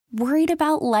Worried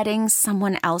about letting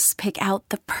someone else pick out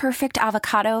the perfect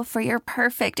avocado for your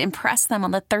perfect impress them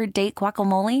on the third date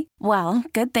guacamole? Well,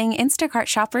 good thing Instacart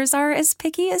shoppers are as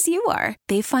picky as you are.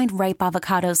 They find ripe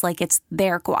avocados like it's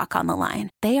their guac on the line.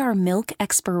 They are milk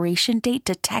expiration date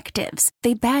detectives.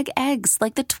 They bag eggs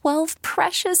like the 12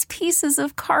 precious pieces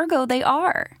of cargo they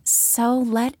are. So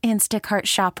let Instacart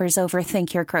shoppers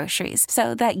overthink your groceries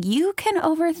so that you can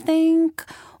overthink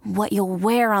what you'll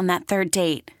wear on that third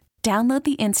date. Download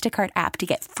the Instacart app to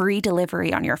get free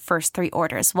delivery on your first 3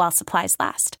 orders while supplies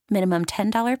last. Minimum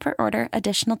 $10 per order.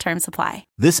 Additional terms apply.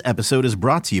 This episode is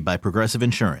brought to you by Progressive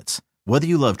Insurance. Whether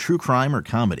you love true crime or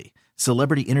comedy,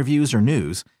 celebrity interviews or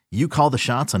news, you call the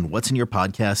shots on what's in your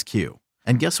podcast queue.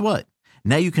 And guess what?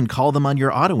 Now you can call them on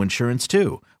your auto insurance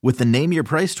too with the Name Your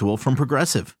Price tool from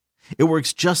Progressive. It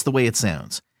works just the way it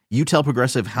sounds. You tell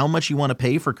Progressive how much you want to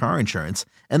pay for car insurance,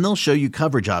 and they'll show you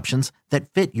coverage options that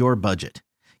fit your budget.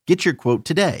 Get your quote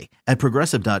today at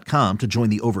Progressive.com to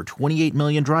join the over 28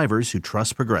 million drivers who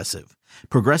trust Progressive.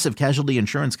 Progressive Casualty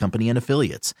Insurance Company and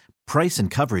Affiliates. Price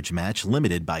and coverage match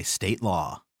limited by state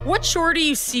law. What chore do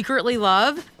you secretly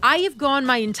love? I have gone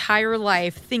my entire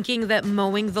life thinking that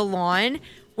mowing the lawn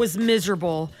was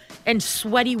miserable and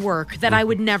sweaty work that I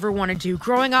would never want to do.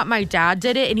 Growing up, my dad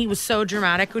did it, and he was so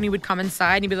dramatic when he would come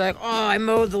inside and he'd be like, oh, I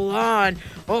mowed the lawn.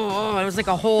 Oh, it was like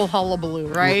a whole hullabaloo,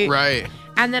 right? Right.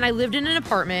 And then I lived in an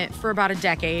apartment for about a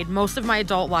decade, most of my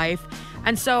adult life.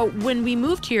 And so when we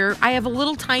moved here, I have a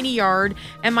little tiny yard,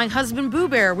 and my husband, Boo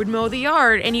Bear, would mow the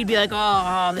yard, and he'd be like,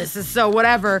 oh, this is so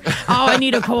whatever. Oh, I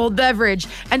need a cold beverage.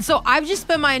 And so I've just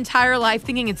spent my entire life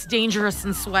thinking it's dangerous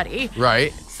and sweaty.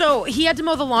 Right. So he had to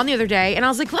mow the lawn the other day, and I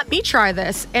was like, let me try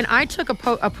this. And I took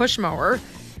a push mower,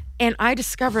 and I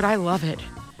discovered I love it.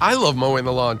 I love mowing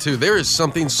the lawn, too. There is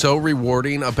something so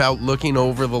rewarding about looking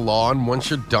over the lawn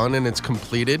once you're done and it's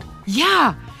completed.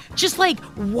 Yeah. Just like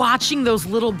watching those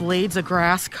little blades of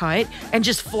grass cut and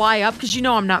just fly up, because you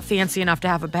know I'm not fancy enough to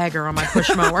have a bagger on my push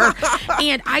mower.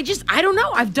 And I don't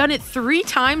know. I've done it 3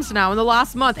 times now in the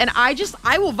last month, and I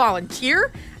will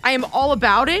volunteer. I am all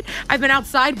about it. I've been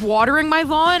outside watering my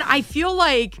lawn. I feel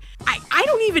like I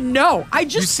don't even know. I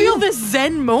just feel this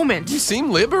Zen moment. You seem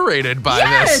liberated by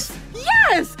this.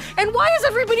 Yes. And why has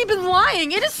everybody been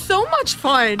lying? It is so much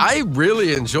fun. I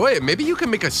really enjoy it. Maybe you can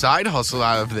make a side hustle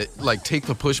out of it, like take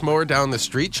the push mower down the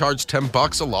street, charge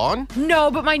 $10 a lawn.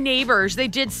 No, but my neighbors, they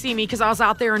did see me because I was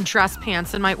out there in dress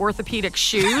pants and my orthopedic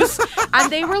shoes.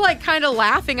 And they were like kind of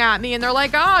laughing at me, and they're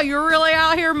like, oh, you're really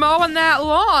out here mowing that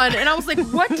lawn. And I was like,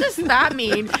 what does that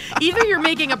mean? Either you're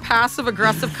making a passive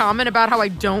aggressive comment about how I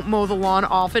don't mow the lawn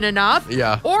often enough.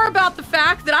 Yeah. Or about the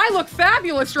fact that I look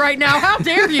fabulous right now. How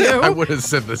dare you? I would have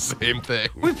said the same thing.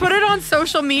 We put it on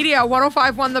social media,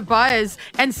 105.1 The Buzz,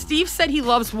 and Steve said he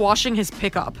loves washing his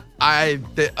pickup.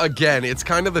 Again, it's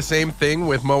kind of the same thing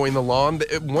with mowing the lawn.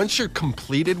 Once you're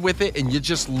completed with it and you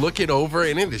just look it over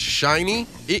and it is shiny,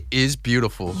 it is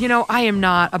beautiful. You know, I am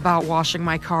not about washing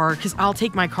my car, because I'll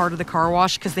take my car to the car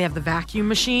wash because they have the vacuum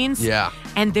machines. Yeah.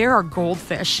 And there are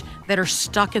goldfish that are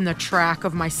stuck in the track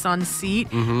of my son's seat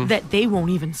that they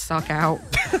won't even suck out.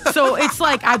 So it's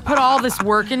like I put all this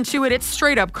work into it. It's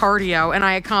straight up cardio, and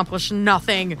I accomplish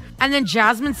nothing. And then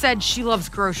Jasmine said she loves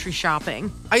grocery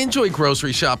shopping. I enjoy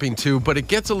grocery shopping too, but it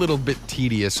gets a little bit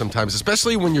tedious sometimes,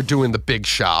 especially when you're doing the big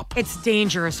shop. It's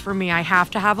dangerous for me. I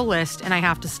have to have a list, and I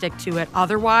have to stick to it.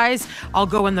 Otherwise, I'll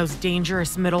go in those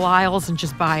dangerous middle aisles and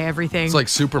just buy everything. It's like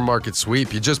supermarket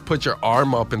sweep. You just put your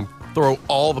arm up and throw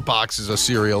all the boxes of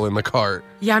cereal in the cart.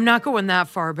 Yeah, I'm not going that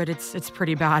far, but it's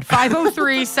pretty bad.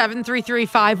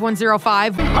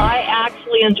 503-733-5105. I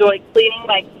actually enjoy cleaning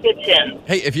my kitchen.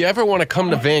 Hey, if you ever want to come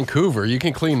to Vancouver, you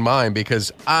can clean mine,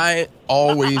 because I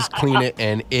always clean it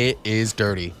and it is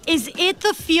dirty. Is it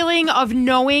the feeling of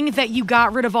knowing that you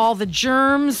got rid of all the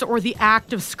germs, or the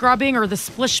act of scrubbing, or the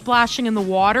splish splashing in the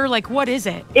water? Like, what is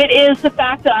it? It is the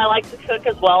fact that I like to cook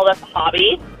as well. That's a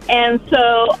hobby. And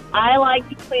so I like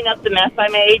to clean up the mess I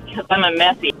made, because I'm a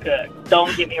messy cook.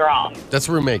 Don't get me wrong. That's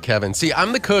roommate Kevin. See,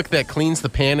 I'm the cook that cleans the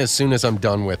pan as soon as I'm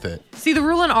done with it. See, the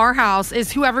rule in our house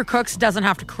is whoever cooks doesn't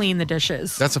have to clean the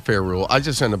dishes. That's a fair rule. I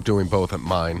just end up doing both at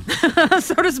mine.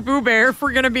 So does Boo Bear, if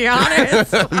we're going to be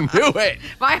honest. Knew it.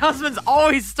 My husband's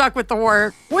always stuck with the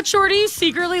work. What chore do you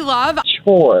secretly love?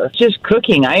 Chore. Just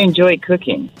cooking. I enjoy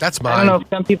cooking. That's mine. I don't know if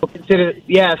some people consider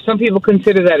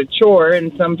that a chore,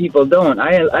 and some people don't.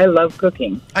 I love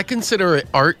cooking. I consider it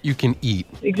art you can eat.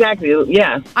 Exactly.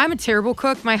 Yeah. I'm a terrible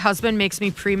cook. My husband makes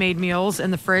me pre-made meals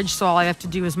in the fridge, so all I have to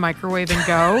do is microwave and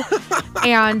go.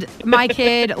 And my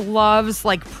kid loves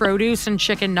like produce and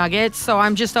chicken nuggets, so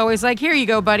I'm just always like, here you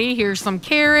go, buddy. Here's some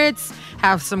carrots.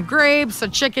 have some grapes, a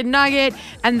chicken nugget,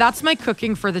 and that's my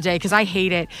cooking for the day because I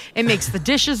hate it. It makes the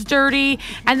dishes dirty.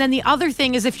 And then the other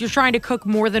thing is if you're trying to cook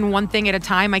more than one thing at a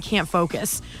time, I can't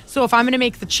focus. So if I'm going to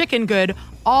make the chicken good,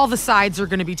 all the sides are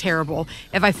going to be terrible.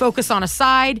 If I focus on a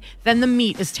side, then the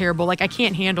meat is terrible. Like, I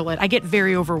can't handle it. I get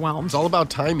very overwhelmed. It's all about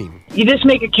timing. You just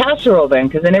make a casserole then,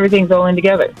 because then everything's all in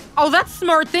together. Oh, that's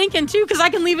smart thinking, too, because I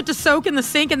can leave it to soak in the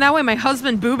sink, and that way my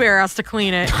husband, Boo Bear, has to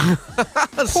clean it.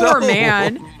 Poor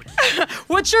man.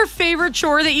 What's your favorite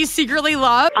chore that you secretly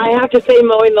love? I have to say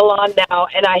mowing the lawn now,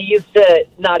 and I used to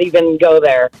not even go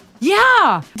there.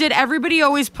 Yeah. Did everybody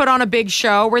always put on a big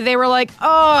show where they were like,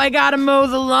 oh, I gotta mow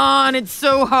the lawn. It's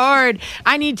so hard.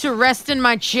 I need to rest in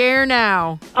my chair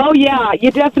now. Oh, yeah.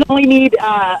 You definitely need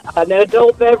an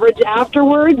adult beverage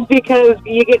afterwards because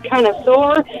you get kind of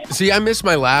sore. See, I missed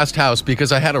my last house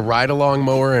because I had a ride-along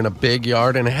mower in a big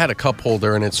yard and it had a cup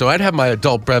holder in it, so I'd have my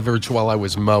adult beverage while I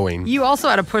was mowing. You also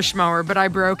had a push mower, but I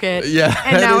broke it. Yeah,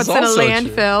 and now it's in a also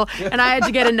landfill, and I had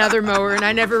to get another mower, and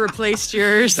I never replaced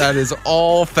yours. That is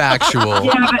all factual.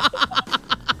 Yeah,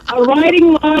 but a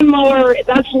riding lawnmower,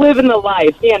 that's living the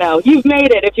life. You know, you've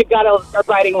made it if you've got a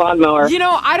riding lawnmower. You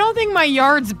know, I don't think my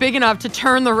yard's big enough to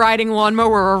turn the riding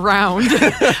lawnmower around.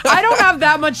 I don't have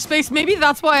that much space. Maybe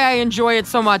that's why I enjoy it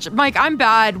so much. Mike, I'm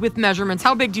bad with measurements.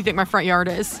 How big do you think my front yard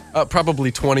is?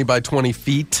 Probably 20 by 20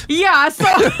 feet. Yeah, so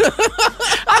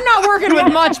I'm not working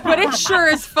with much, but it sure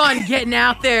is fun getting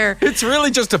out there. It's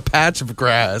really just a patch of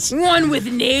grass. One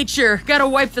with nature. Gotta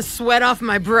wipe the sweat off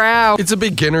my brow. It's a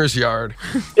beginner's yard.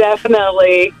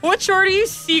 Definitely. What chore do you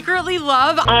secretly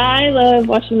love? I love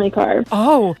washing my car.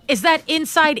 Oh, is that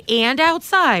inside and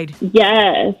outside?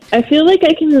 Yes. I feel like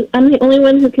I'm the only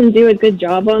one who can do a good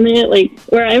job on it. Like,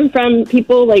 where I'm from,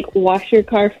 people, like, wash your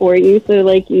car for you. So,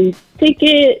 like, you take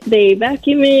it, they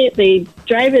vacuum it, they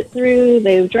drive it through,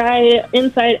 they dry it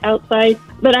inside, outside.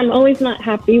 But I'm always not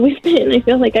happy with it, and I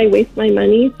feel like I waste my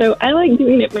money. So I like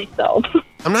doing it myself.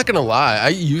 I'm not going to lie. I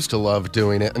used to love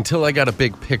doing it until I got a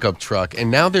big pickup truck,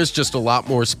 and now there's just a lot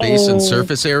more space and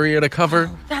surface area to cover.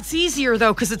 That's easier,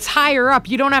 though, because it's higher up.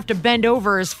 You don't have to bend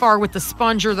over as far with the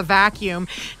sponge or the vacuum.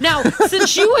 Now,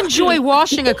 since you enjoy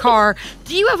washing a car,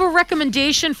 do you have a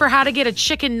recommendation for how to get a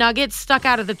chicken nugget stuck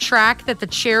out of the track that the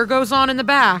chair goes on in the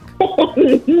back?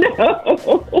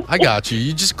 No. I got you.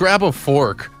 You just grab a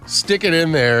fork, stick it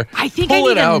in there, I think pull I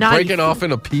need it a out, knife. break it off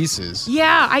into pieces.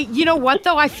 Yeah, you know what,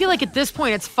 though? I feel like at this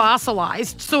point it's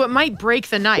fossilized, so it might break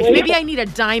the knife. Maybe I need a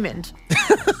diamond.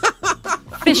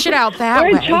 Fish it out that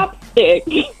Or way. a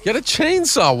chopstick. Get a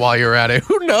chainsaw while you're at it.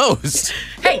 Who knows?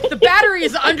 Hey, the battery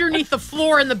is underneath the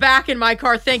floor in the back in my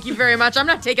car. Thank you very much. I'm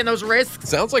not taking those risks.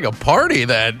 Sounds like a party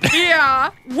then.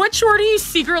 Yeah. What chore do you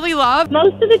secretly love?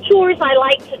 Most of the chores I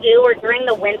like to do are during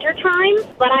the winter time,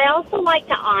 but I also like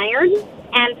to iron,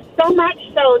 and so much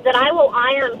so that I will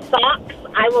iron socks,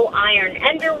 I will iron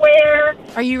underwear.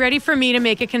 Are you ready for me to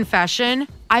make a confession?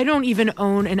 I don't even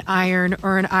own an iron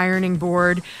or an ironing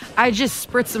board. I just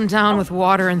spritz them down with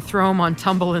water and throw them on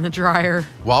tumble in the dryer.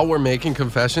 While we're making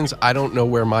confessions, I don't know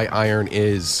where my iron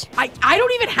is. I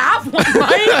don't even have one,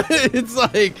 Mike. It's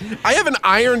like, I haven't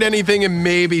ironed anything in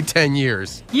maybe 10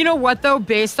 years. You know what, though?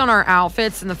 Based on our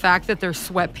outfits and the fact that they're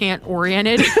sweatpant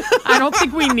oriented, I don't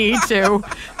think we need to.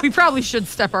 We probably should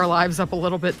step our lives up a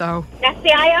little bit, though. Now,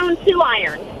 see, I own 2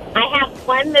 irons. I have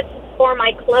one that's for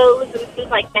my clothes and things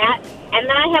like that, and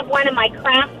then I have one in my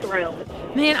craft room.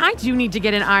 Man, I do need to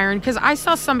get an iron because I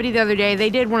saw somebody the other day. They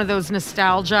did one of those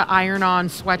nostalgia iron-on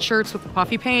sweatshirts with the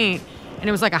puffy paint, and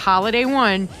it was like a holiday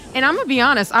one. And I'm going to be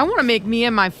honest, I want to make me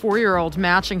and my 4-year-old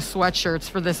matching sweatshirts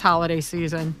for this holiday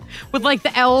season with like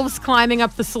the elves climbing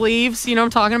up the sleeves. You know what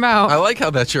I'm talking about? I like how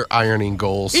that's your ironing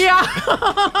goals. Yeah.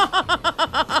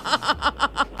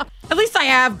 At least I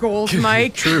have goals,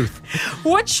 Mike. Truth.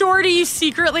 What chore do you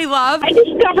secretly love? I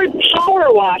discovered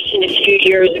power washing a few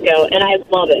years ago, and I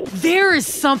love it. There is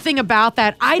something about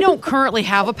that. I don't currently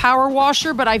have a power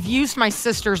washer, but I've used my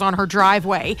sister's on her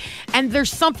driveway. And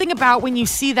there's something about when you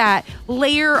see that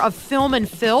layer of film and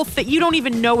filth that you don't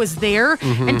even know is there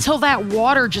until that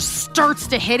water just starts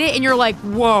to hit it, and you're like,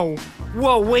 whoa,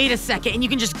 wait a second. And you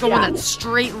can just go on that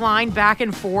straight line back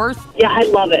and forth. Yeah, I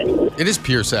love it. It is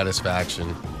pure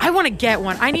satisfaction. I want to get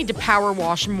one. I need to power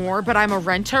wash more, but I'm a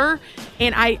renter,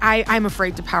 and I'm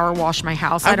afraid to power wash my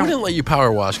house. I wouldn't let you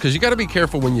power wash because you got to be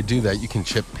careful when you do that. You can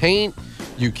chip paint,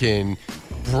 you can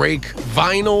break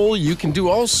vinyl. You can do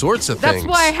all sorts of things. That's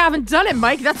why I haven't done it,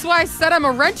 Mike. That's why I said I'm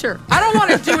a renter. I don't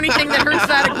want to do anything that hurts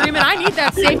that agreement. I need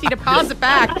that safety deposit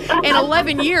back in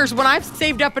 11 years when I've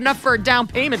saved up enough for a down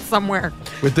payment somewhere.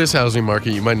 With this housing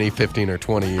market, you might need 15 or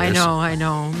 20 years. I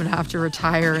know. I'm going to have to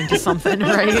retire into something,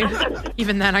 right?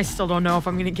 Even then, I still don't know if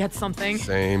I'm going to get something.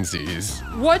 Samesies.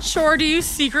 What chore do you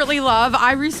secretly love?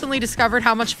 I recently discovered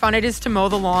how much fun it is to mow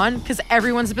the lawn because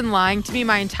everyone's been lying to me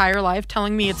my entire life,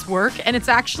 telling me it's work, and it's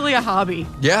actually a hobby.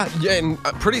 Yeah, and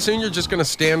pretty soon you're just going to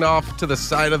stand off to the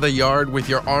side of the yard with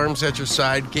your arms at your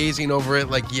side, gazing over it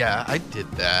like, yeah, I did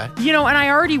that. You know, and I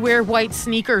already wear white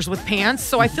sneakers with pants,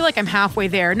 so I feel like I'm halfway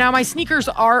there. Now, my sneakers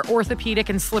are orthopedic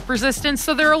and slip resistant,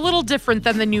 so they're a little different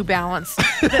than the New Balance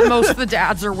that most of the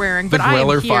dads are wearing. The but I am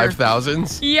Dweller here.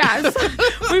 5000s? Yes.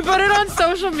 We put it on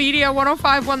social media,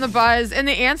 105 The Buzz, and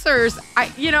the answers,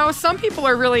 some people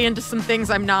are really into some things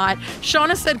I'm not.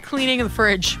 Shauna said cleaning the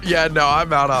fridge. Yeah, no,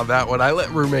 I'm out on that one. I let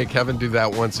roommate Kevin do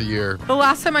that once a year. The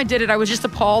last time I did it, I was just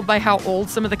appalled by how old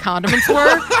some of the condiments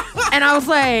were. And I was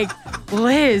like,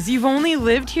 Liz, you've only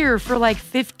lived here for like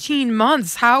 15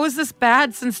 months. How is this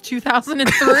bad since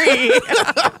 2003?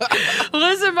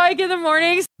 Liz and Mike in the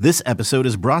mornings. This episode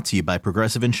is brought to you by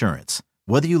Progressive Insurance.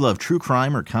 Whether you love true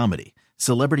crime or comedy,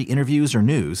 celebrity interviews or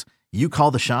news, you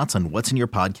call the shots on what's in your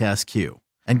podcast queue.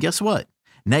 And guess what?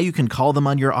 Now you can call them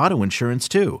on your auto insurance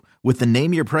too with the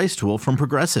Name Your Price tool from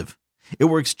Progressive. It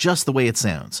works just the way it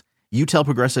sounds. You tell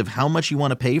Progressive how much you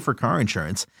want to pay for car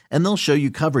insurance, and they'll show you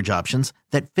coverage options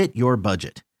that fit your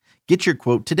budget. Get your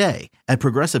quote today at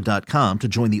Progressive.com to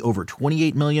join the over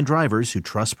 28 million drivers who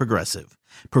trust Progressive.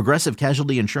 Progressive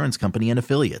Casualty Insurance Company and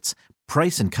Affiliates.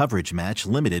 Price and coverage match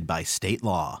limited by state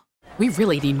law. We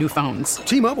really need new phones.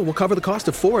 T-Mobile will cover the cost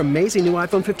of 4 amazing new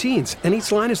iPhone 15s, and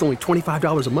each line is only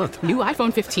 $25 a month. New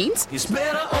iPhone 15s? It's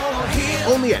better over here.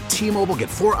 Only at T-Mobile, get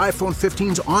 4 iPhone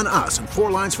 15s on us and 4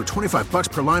 lines for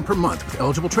 $25 per line per month with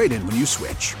eligible trade-in when you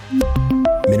switch.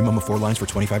 Minimum of 4 lines for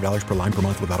 $25 per line per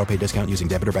month with autopay discount using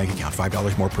debit or bank account.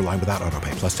 $5 more per line without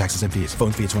autopay, plus taxes and fees.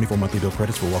 Phone fee at 24 monthly bill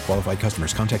credits for well-qualified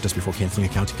customers. Contact us before canceling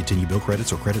account to continue bill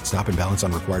credits or credit stop and balance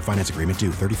on required finance agreement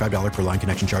due. $35 per line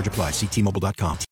connection charge applies. See T-Mobile.com.